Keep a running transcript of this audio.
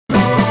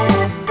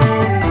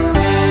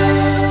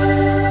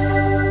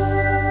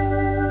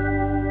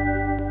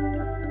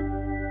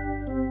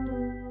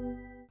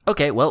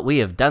Okay, well, we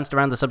have danced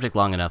around the subject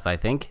long enough, I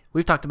think.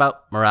 We've talked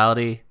about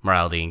morality,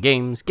 morality in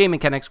games, game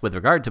mechanics with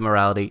regard to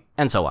morality,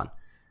 and so on.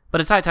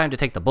 But it's high time to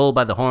take the bull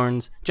by the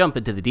horns, jump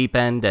into the deep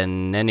end,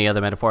 and any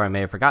other metaphor I may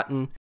have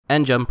forgotten,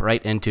 and jump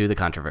right into the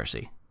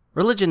controversy.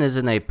 Religion is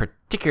in a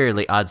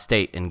particularly odd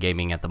state in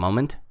gaming at the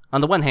moment. On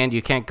the one hand,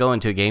 you can't go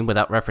into a game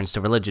without reference to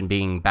religion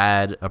being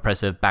bad,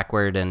 oppressive,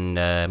 backward, and,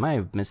 am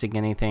I missing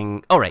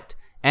anything? Oh, right,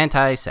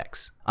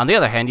 anti-sex. On the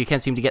other hand, you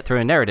can't seem to get through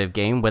a narrative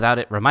game without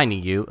it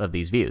reminding you of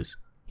these views.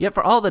 Yet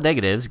for all the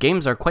negatives,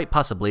 games are quite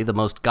possibly the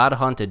most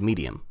god-haunted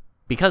medium.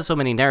 Because so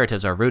many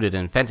narratives are rooted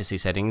in fantasy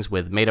settings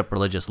with made-up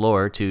religious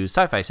lore to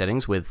sci-fi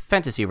settings with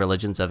fantasy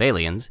religions of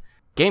aliens,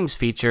 games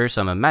feature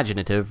some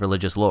imaginative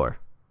religious lore.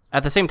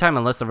 At the same time,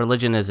 unless the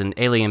religion is an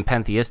alien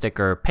pantheistic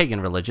or pagan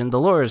religion, the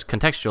lore is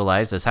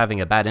contextualized as having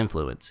a bad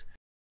influence.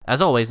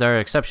 As always, there are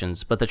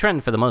exceptions, but the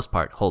trend for the most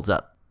part holds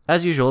up.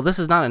 As usual, this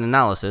is not an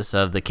analysis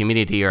of the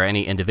community or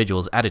any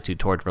individual's attitude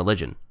toward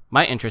religion.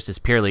 My interest is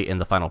purely in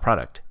the final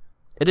product.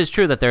 It is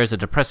true that there is a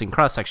depressing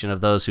cross-section of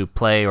those who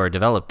play or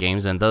develop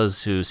games and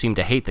those who seem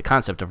to hate the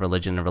concept of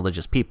religion and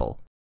religious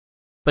people.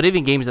 But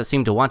even games that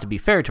seem to want to be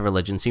fair to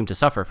religion seem to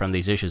suffer from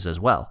these issues as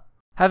well.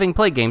 Having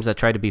played games that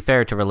try to be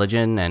fair to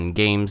religion and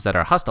games that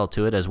are hostile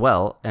to it as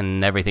well,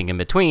 and everything in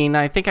between,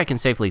 I think I can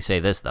safely say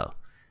this though.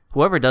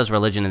 Whoever does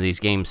religion in these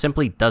games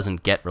simply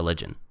doesn't get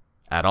religion.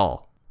 At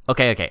all.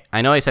 Okay,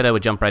 I know I said I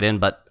would jump right in,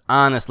 but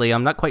honestly,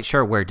 I'm not quite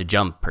sure where to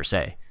jump per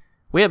se.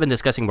 We have been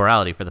discussing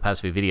morality for the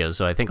past few videos,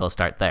 so I think I'll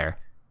start there.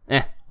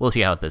 We'll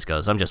see how this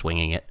goes, I'm just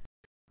winging it.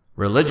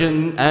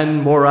 Religion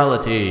and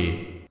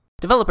morality.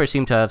 Developers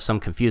seem to have some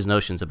confused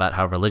notions about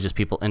how religious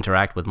people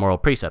interact with moral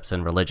precepts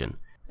in religion.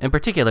 In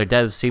particular,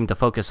 devs seem to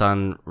focus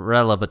on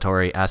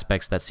revelatory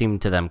aspects that seem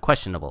to them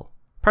questionable,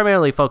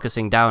 primarily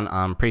focusing down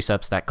on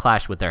precepts that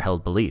clash with their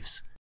held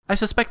beliefs. I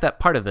suspect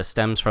that part of this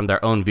stems from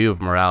their own view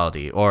of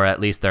morality, or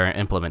at least their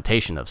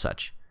implementation of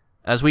such.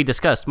 As we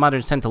discussed,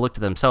 moderns tend to look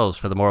to themselves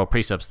for the moral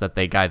precepts that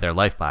they guide their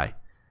life by.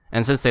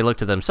 And since they look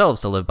to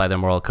themselves to live by their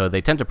moral code, they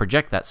tend to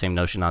project that same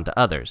notion onto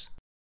others.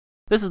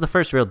 This is the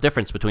first real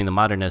difference between the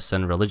modernists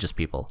and religious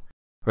people.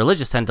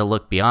 Religious tend to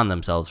look beyond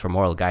themselves for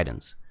moral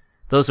guidance.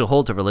 Those who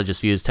hold to religious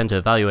views tend to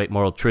evaluate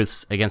moral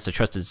truths against a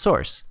trusted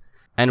source,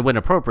 and when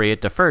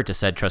appropriate, defer to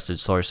said trusted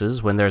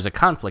sources when there is a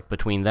conflict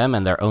between them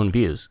and their own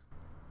views.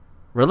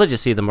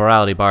 Religious see the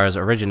morality bar as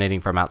originating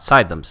from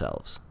outside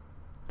themselves.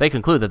 They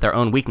conclude that their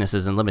own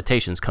weaknesses and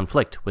limitations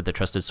conflict with the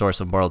trusted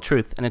source of moral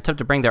truth and attempt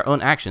to bring their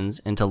own actions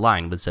into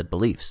line with said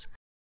beliefs.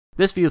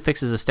 This view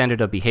fixes a standard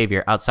of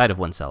behavior outside of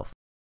oneself,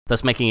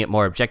 thus making it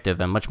more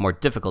objective and much more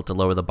difficult to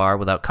lower the bar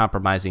without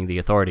compromising the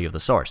authority of the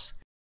source.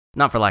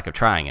 Not for lack of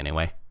trying,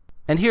 anyway.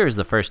 And here is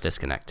the first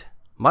disconnect.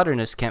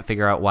 Modernists can't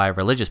figure out why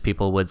religious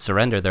people would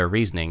surrender their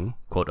reasoning,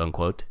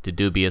 quote-unquote, to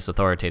dubious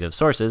authoritative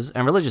sources,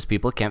 and religious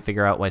people can't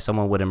figure out why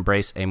someone would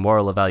embrace a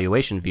moral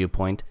evaluation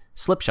viewpoint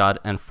slipshod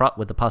and fraught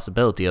with the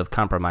possibility of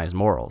compromised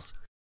morals.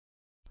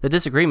 The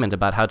disagreement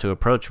about how to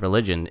approach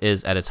religion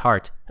is, at its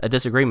heart, a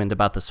disagreement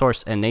about the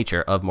source and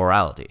nature of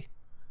morality.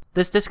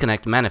 This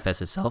disconnect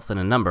manifests itself in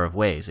a number of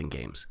ways in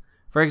games.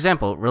 For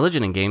example,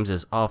 religion in games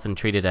is often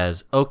treated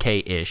as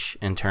okay-ish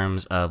in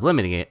terms of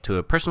limiting it to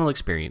a personal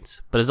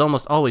experience, but is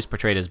almost always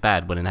portrayed as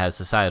bad when it has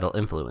societal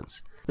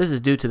influence. This is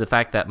due to the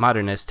fact that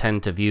modernists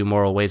tend to view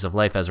moral ways of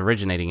life as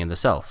originating in the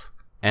self,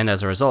 and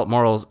as a result,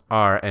 morals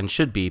are and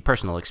should be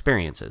personal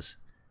experiences.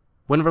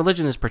 When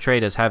religion is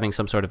portrayed as having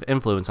some sort of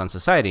influence on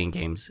society in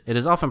games, it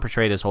is often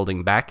portrayed as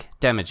holding back,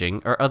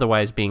 damaging, or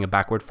otherwise being a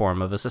backward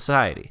form of a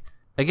society.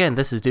 Again,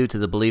 this is due to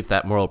the belief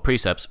that moral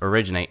precepts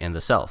originate in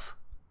the self.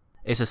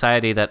 A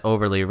society that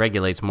overly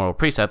regulates moral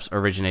precepts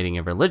originating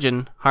in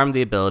religion harm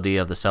the ability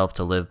of the self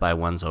to live by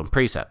one's own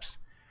precepts.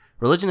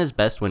 Religion is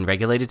best when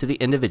regulated to the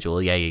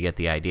individual, yeah, you get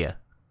the idea.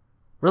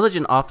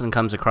 Religion often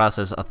comes across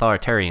as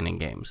authoritarian in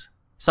games.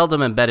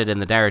 Seldom embedded in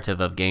the narrative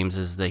of games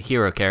is the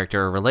hero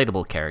character or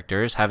relatable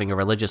characters having a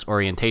religious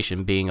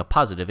orientation being a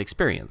positive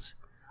experience.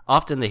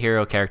 Often the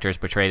hero character is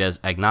portrayed as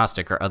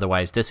agnostic or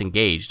otherwise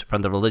disengaged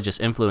from the religious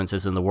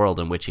influences in the world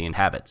in which he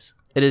inhabits.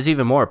 It is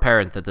even more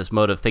apparent that this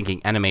mode of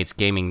thinking animates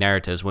gaming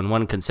narratives when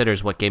one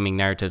considers what gaming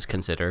narratives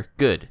consider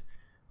good.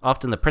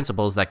 Often the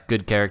principles that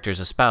good characters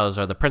espouse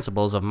are the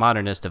principles of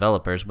modernist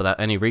developers without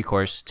any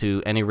recourse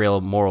to any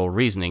real moral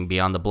reasoning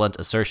beyond the blunt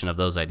assertion of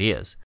those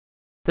ideas.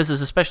 This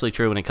is especially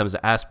true when it comes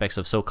to aspects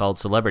of so-called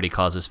celebrity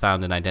causes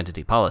found in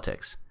identity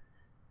politics.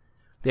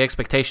 The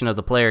expectation of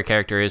the player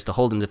character is to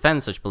hold and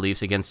defend such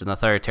beliefs against an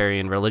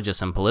authoritarian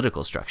religious and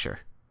political structure.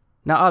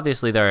 Now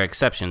obviously there are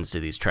exceptions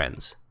to these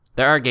trends.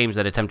 There are games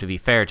that attempt to be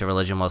fair to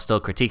religion while still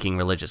critiquing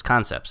religious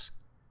concepts.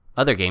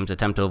 Other games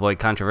attempt to avoid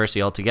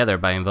controversy altogether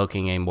by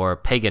invoking a more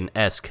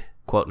pagan-esque,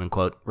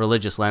 quote-unquote,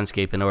 religious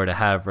landscape in order to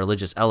have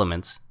religious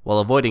elements, while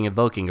avoiding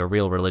invoking a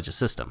real religious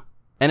system.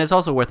 And it's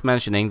also worth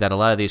mentioning that a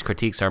lot of these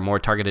critiques are more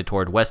targeted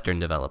toward Western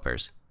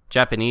developers.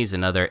 Japanese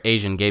and other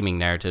Asian gaming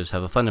narratives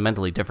have a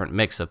fundamentally different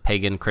mix of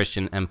pagan,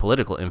 Christian, and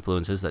political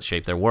influences that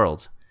shape their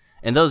worlds.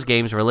 In those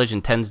games,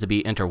 religion tends to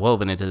be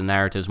interwoven into the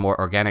narratives more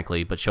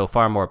organically, but show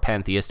far more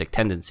pantheistic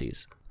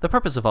tendencies. The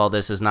purpose of all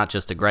this is not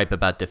just to gripe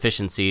about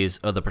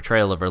deficiencies or the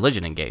portrayal of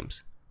religion in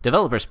games.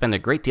 Developers spend a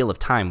great deal of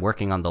time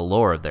working on the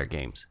lore of their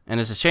games, and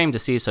it's a shame to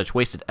see such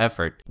wasted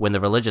effort when the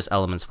religious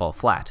elements fall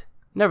flat.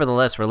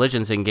 Nevertheless,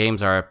 religions in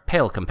games are a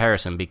pale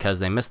comparison because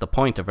they miss the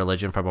point of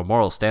religion from a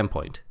moral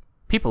standpoint.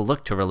 People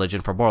look to religion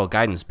for moral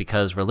guidance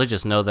because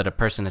religious know that a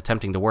person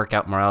attempting to work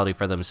out morality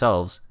for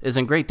themselves is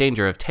in great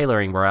danger of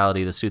tailoring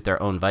morality to suit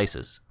their own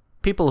vices.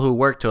 People who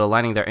work to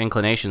aligning their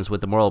inclinations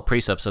with the moral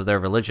precepts of their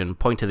religion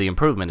point to the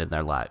improvement in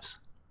their lives.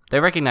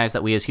 They recognize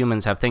that we as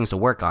humans have things to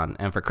work on,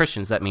 and for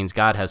Christians that means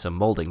God has some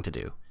molding to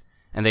do.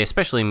 And they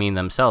especially mean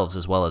themselves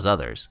as well as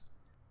others.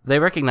 They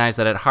recognize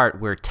that at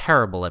heart we're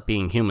terrible at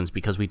being humans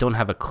because we don't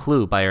have a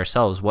clue by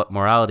ourselves what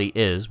morality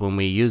is when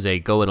we use a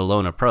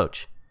go-it-alone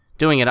approach.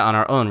 Doing it on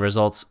our own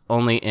results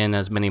only in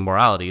as many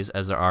moralities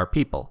as there are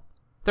people.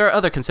 There are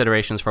other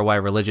considerations for why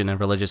religion and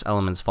religious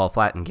elements fall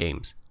flat in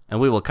games, and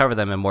we will cover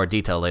them in more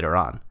detail later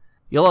on.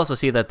 You'll also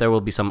see that there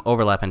will be some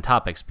overlap in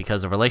topics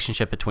because the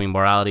relationship between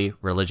morality,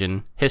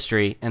 religion,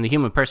 history, and the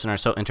human person are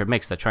so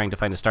intermixed that trying to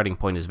find a starting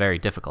point is very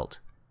difficult.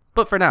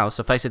 But for now,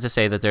 suffice it to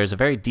say that there is a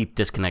very deep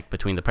disconnect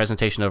between the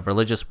presentation of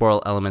religious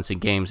moral elements in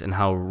games and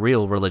how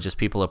real religious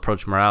people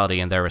approach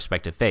morality in their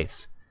respective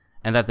faiths,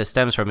 and that this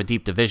stems from a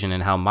deep division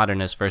in how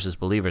modernists versus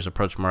believers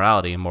approach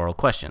morality and moral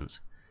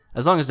questions.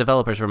 As long as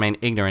developers remain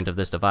ignorant of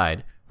this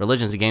divide,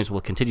 religions and games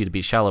will continue to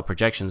be shallow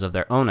projections of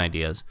their own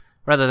ideas,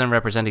 rather than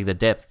representing the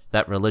depth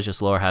that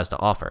religious lore has to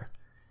offer.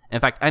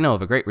 In fact, I know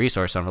of a great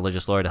resource on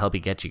religious lore to help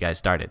you get you guys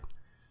started.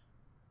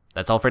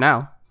 That's all for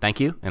now. Thank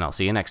you, and I'll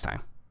see you next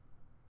time.